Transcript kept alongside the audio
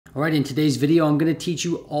All right, in today's video, I'm going to teach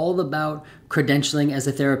you all about credentialing as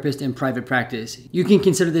a therapist in private practice. You can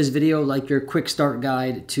consider this video like your quick start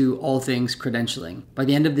guide to all things credentialing. By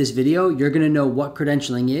the end of this video, you're going to know what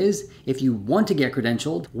credentialing is, if you want to get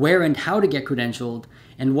credentialed, where and how to get credentialed,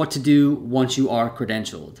 and what to do once you are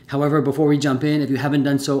credentialed. However, before we jump in, if you haven't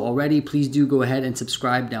done so already, please do go ahead and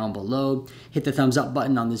subscribe down below. Hit the thumbs up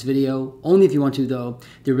button on this video. Only if you want to though,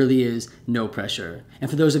 there really is no pressure. And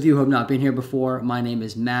for those of you who have not been here before, my name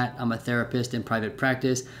is Matt. I'm a therapist in private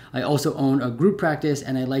practice. I also own a group practice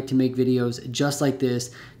and I like to make videos just like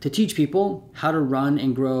this to teach people how to run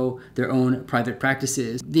and grow their own private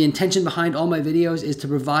practices. The intention behind all my videos is to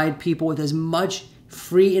provide people with as much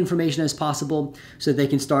free information as possible so they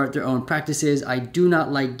can start their own practices. I do not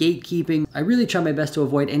like gatekeeping. I really try my best to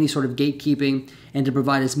avoid any sort of gatekeeping and to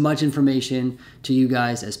provide as much information to you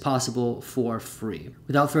guys as possible for free.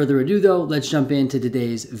 Without further ado though, let's jump into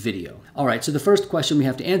today's video. All right, so the first question we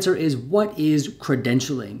have to answer is, what is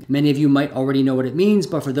credentialing? Many of you might already know what it means,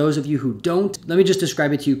 but for those of you who don't, let me just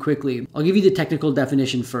describe it to you quickly. I'll give you the technical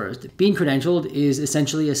definition first. Being credentialed is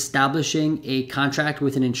essentially establishing a contract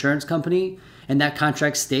with an insurance company, and that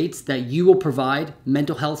contract states that you will provide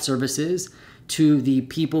mental health services to the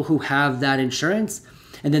people who have that insurance,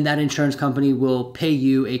 and then that insurance company will pay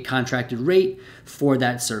you a contracted rate for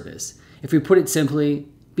that service. If we put it simply,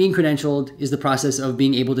 being credentialed is the process of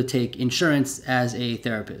being able to take insurance as a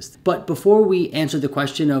therapist. But before we answer the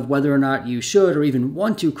question of whether or not you should or even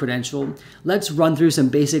want to credential, let's run through some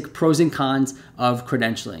basic pros and cons of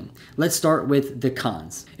credentialing. Let's start with the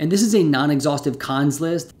cons. And this is a non-exhaustive cons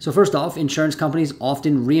list. So first off, insurance companies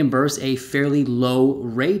often reimburse a fairly low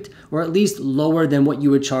rate, or at least lower than what you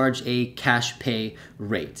would charge a cash pay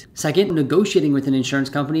rate. Second, negotiating with an insurance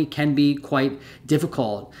company can be quite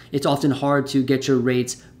difficult. It's often hard to get your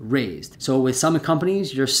rates raised. So with some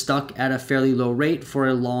companies, you're stuck at a fairly low rate for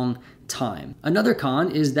a long time. Another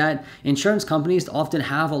con is that insurance companies often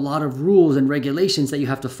have a lot of rules and regulations that you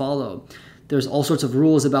have to follow. There's all sorts of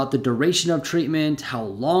rules about the duration of treatment, how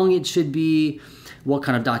long it should be, what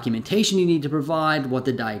kind of documentation you need to provide, what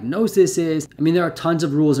the diagnosis is. I mean, there are tons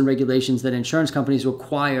of rules and regulations that insurance companies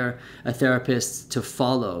require a therapist to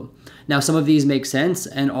follow. Now, some of these make sense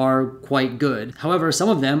and are quite good. However, some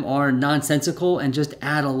of them are nonsensical and just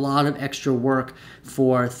add a lot of extra work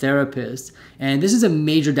for therapists. And this is a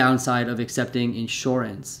major downside of accepting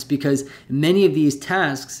insurance, because many of these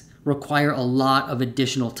tasks require a lot of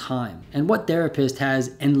additional time. And what therapist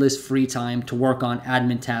has endless free time to work on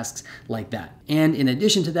admin tasks like that? And in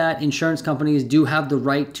addition to that, insurance companies do have the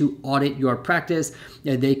right to audit your practice.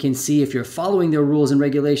 They can see if you're following their rules and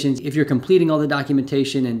regulations, if you're completing all the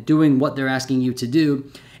documentation and doing what they're asking you to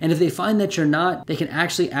do. And if they find that you're not, they can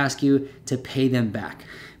actually ask you to pay them back.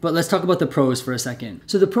 But let's talk about the pros for a second.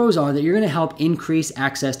 So the pros are that you're going to help increase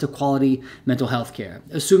access to quality mental health care,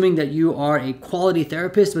 assuming that you are a quality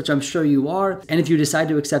therapist, which I'm sure you are. And if you decide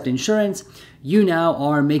to accept insurance, you now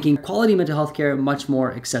are making quality mental health care much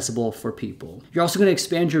more accessible for people. You're also going to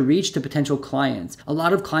expand your reach to potential clients. A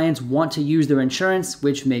lot of clients want to use their insurance,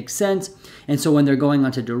 which makes sense. And so when they're going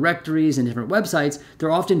onto directories and different websites,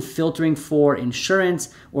 they're often filtering for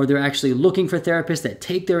insurance, or they're actually looking for therapists that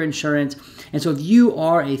take their insurance. And so if you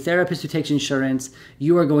are a therapist who takes insurance,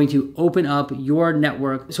 you are going to open up your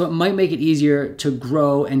network. So it might make it easier to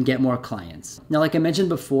grow and get more clients. Now, like I mentioned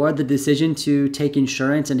before, the decision to take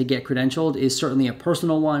insurance and to get credentialed is certainly a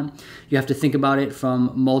personal one. You have to think about it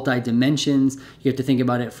from multi-dimensions. You have to think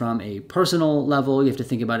about it from a personal level. You have to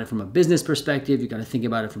think about it from a business perspective. You got to think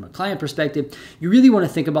about it from a client perspective. You really want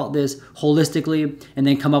to think about this holistically and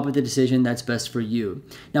then come up with a decision that's best for you.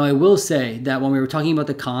 Now, I will say that when we were talking about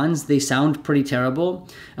the cons, they sound pretty terrible.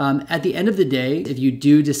 At the end of the day, if you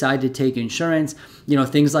do decide to take insurance,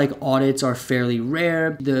 things like audits are fairly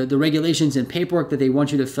rare. The regulations and paperwork that they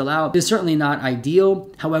want you to fill out is certainly not ideal.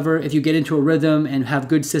 However, if you get into a rhythm and have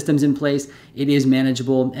good systems in place, it is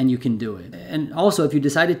manageable and you can do it. And also, if you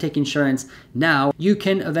decide to take insurance now, you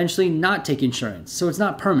can eventually not take insurance. So it's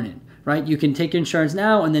not permanent, right? You can take insurance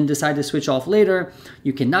now and then decide to switch off later.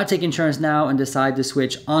 You cannot take insurance now and decide to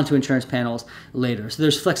switch onto insurance panels later. So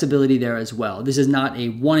there's flexibility there as well. This is not a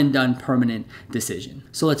one and done permanent decision.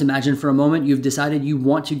 So let's imagine for a moment you've decided you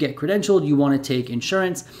want to get credentialed, you want to take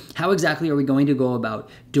insurance. How exactly are we going to go about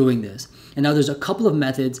doing this? And now there's a couple of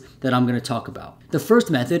methods that I'm going to talk about. The first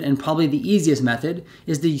method, and probably the easiest method,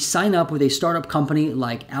 is to sign up with a startup company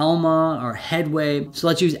like Alma or Headway. So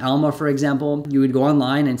let's use Alma for example. You would go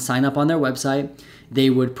online and sign up on their website. they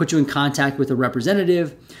would put you in contact with a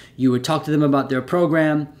representative, you would talk to them about their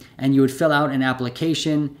program, and you would fill out an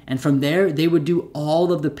application. And from there, they would do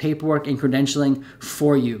all of the paperwork and credentialing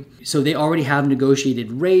for you. So they already have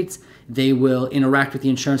negotiated rates. They will interact with the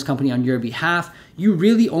insurance company on your behalf. You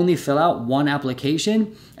really only fill out one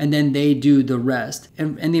application and then they do the rest.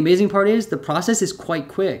 And the amazing part is the process is quite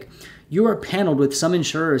quick. You are paneled with some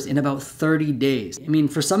insurers in about 30 days. I mean,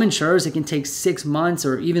 for some insurers, it can take 6 months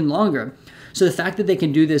or even longer. So the fact that they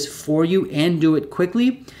can do this for you and do it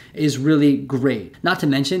quickly is really great. Not to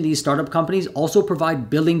mention, these startup companies also provide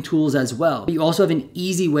billing tools as well. You also have an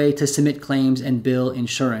easy way to submit claims and bill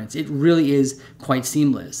insurance. It really is quite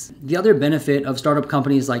seamless. The other benefit of startup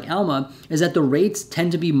companies like Alma is that the rates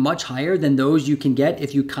tend to be much higher than those you can get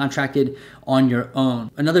if you contracted on your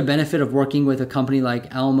own. Another benefit of working with a company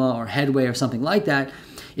like Alma or Headway or something like that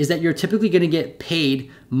is that you're typically going to get paid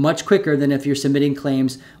much quicker than if you're submitting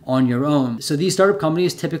claims on your own. So these startup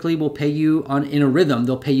companies typically will pay you in a rhythm.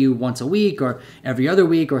 They'll pay you once a week or every other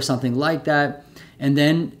week or something like that. And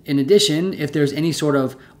then in addition, if there's any sort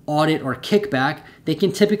of audit or kickback, they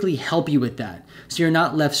can typically help you with that. So you're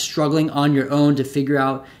not left struggling on your own to figure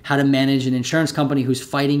out how to manage an insurance company who's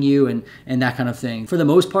fighting you and that kind of thing. For the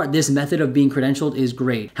most part, this method of being credentialed is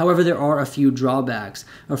great. However, there are a few drawbacks.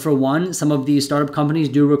 For one, some of these startup companies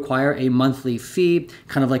do require a monthly fee,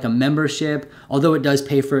 kind of like a membership, although it does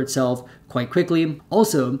pay for itself quite quickly.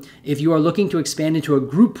 Also, if you are looking to expand into a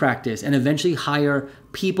group practice and eventually hire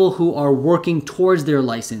people who are working towards their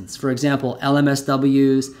license, for example,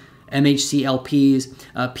 LMSWs,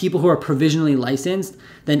 MHCLPs, people who are provisionally licensed,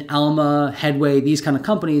 then Alma, Headway, these kind of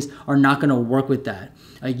companies are not going to work with that.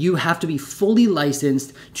 You have to be fully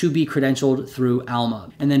licensed to be credentialed through Alma.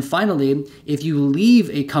 And then finally, if you leave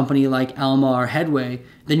a company like Alma or Headway,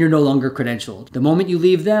 then you're no longer credentialed. The moment you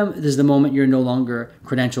leave them, this is the moment you're no longer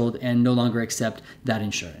credentialed and no longer accept that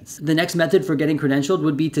insurance. The next method for getting credentialed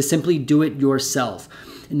would be to simply do it yourself.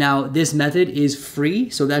 Now, this method is free,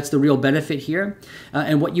 so that's the real benefit here.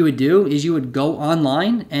 And what you would do is you would go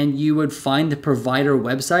online and you would find the provider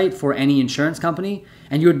website for any insurance company,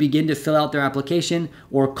 and you would begin to fill out their application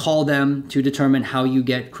or call them to determine how you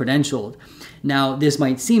get credentialed. Now, this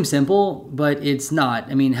might seem simple, but it's not.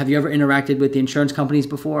 I mean, have you ever interacted with the insurance companies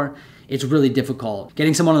before? It's really difficult.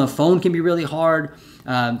 Getting someone on the phone can be really hard.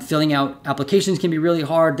 Filling out applications can be really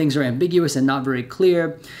hard. Things are ambiguous and not very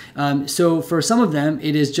clear. So for some of them,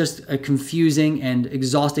 it is just a confusing and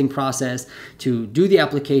exhausting process to do the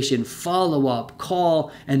application, follow up,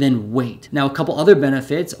 call, and then wait. Now, a couple other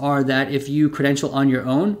benefits are that if you credential on your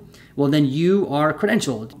own, well, then you are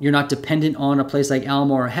credentialed. You're not dependent on a place like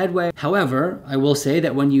Alma or Headway. However, I will say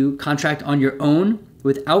that when you contract on your own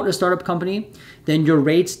without a startup company, then your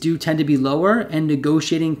rates do tend to be lower and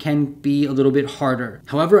negotiating can be a little bit harder.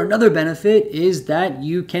 However, another benefit is that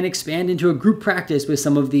you can expand into a group practice with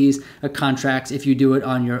some of these contracts if you do it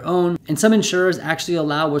on your own. And some insurers actually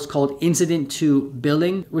allow what's called incident to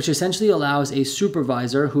billing, which essentially allows a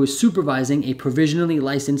supervisor who is supervising a provisionally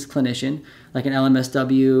licensed clinician, like an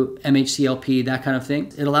LMSW, MHCLP, that kind of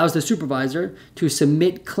thing. It allows the supervisor to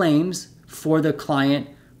submit claims for the client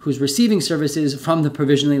who's receiving services from the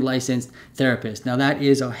provisionally licensed therapist. Now that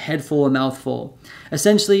is a head full, a mouthful.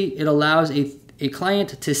 Essentially, it allows a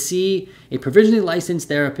client to see a provisionally licensed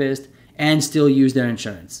therapist and still use their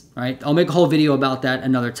insurance, right? I'll make a whole video about that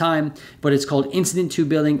another time, but it's called incident to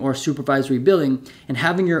billing or supervisory billing, and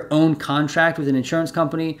having your own contract with an insurance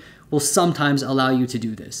company will sometimes allow you to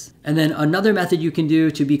do this. And then another method you can do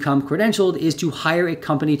to become credentialed is to hire a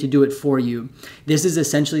company to do it for you. This is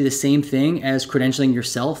essentially the same thing as credentialing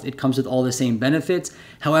yourself. It comes with all the same benefits.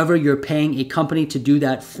 However, you're paying a company to do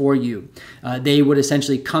that for you. They would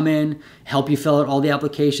essentially come in, help you fill out all the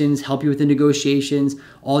applications, help you with the negotiations,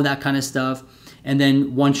 all that kind of stuff. And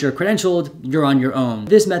then once you're credentialed, you're on your own.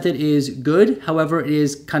 This method is good, however, it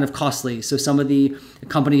is kind of costly. So some of the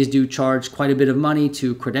companies do charge quite a bit of money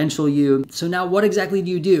to credential you. So now what exactly do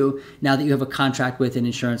you do now that you have a contract with an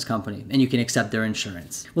insurance company and you can accept their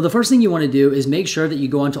insurance? Well, the first thing you want to do is make sure that you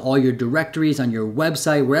go onto all your directories on your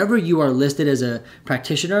website, wherever you are listed as a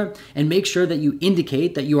practitioner, and make sure that you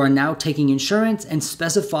indicate that you are now taking insurance and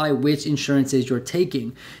specify which insurances you're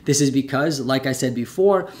taking. This is because, like I said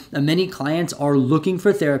before, many clients are looking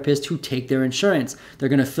for therapists who take their insurance. They're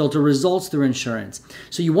going to filter results through insurance.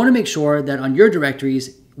 So you want to make sure that on your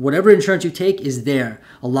directories, whatever insurance you take is there.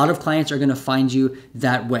 A lot of clients are going to find you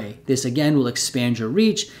that way. This again will expand your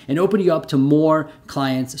reach and open you up to more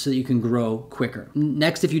clients so that you can grow quicker.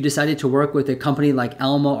 Next, if you decided to work with a company like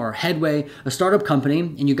Alma or Headway, a startup company,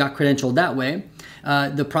 and you got credentialed that way,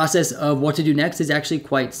 The process of what to do next is actually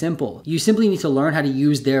quite simple. You simply need to learn how to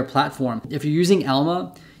use their platform. If you're using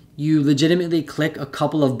Alma, you legitimately click a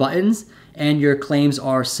couple of buttons and your claims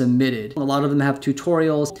are submitted. A lot of them have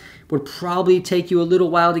tutorials. Would probably take you a little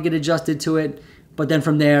while to get adjusted to it, but then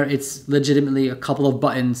from there, it's legitimately a couple of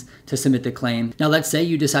buttons to submit the claim. Now, let's say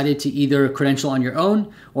you decided to either credential on your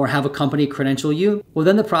own or have a company credential you. Well,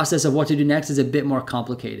 then the process of what to do next is a bit more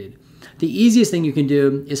complicated. The easiest thing you can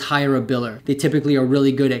do is hire a biller. They typically are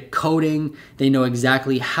really good at coding. They know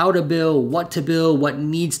exactly how to bill, what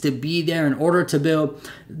needs to be there in order to bill.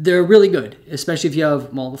 They're really good, especially if you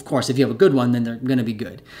have, well, of course, if you have a good one, then they're gonna be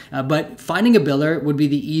good. But finding a biller would be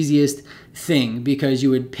the easiest thing because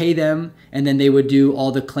you would pay them and then they would do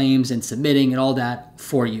all the claims and submitting and all that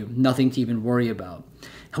for you. Nothing to even worry about.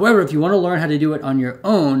 However, if you want to learn how to do it on your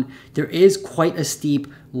own, there is quite a steep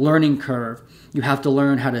learning curve. You have to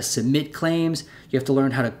learn how to submit claims. You have to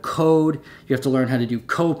learn how to code. You have to learn how to do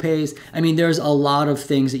co-pays. I mean, there's a lot of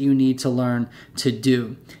things that you need to learn to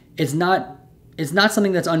do. It's not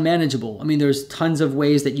something that's unmanageable. I mean, there's tons of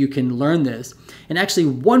ways that you can learn this. And actually,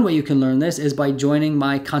 one way you can learn this is by joining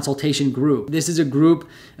my consultation group. This is a group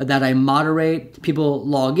that I moderate. People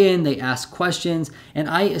log in, they ask questions, and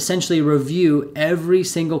I essentially review every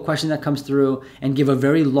single question that comes through and give a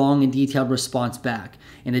very long and detailed response back.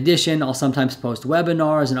 In addition, I'll sometimes post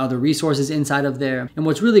webinars and other resources inside of there. And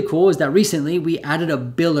what's really cool is that recently we added a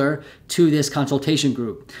biller to this consultation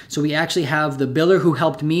group. So we actually have the biller who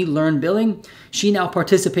helped me learn billing. She now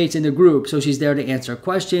participates in the group. So she's there to answer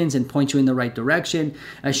questions and point you in the right direction.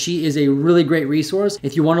 She is a really great resource.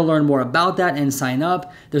 If you want to learn more about that and sign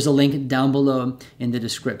up, there's a link down below in the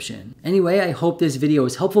description. Anyway, I hope this video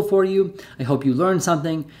is helpful for you. I hope you learned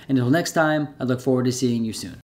something. And until next time, I look forward to seeing you soon.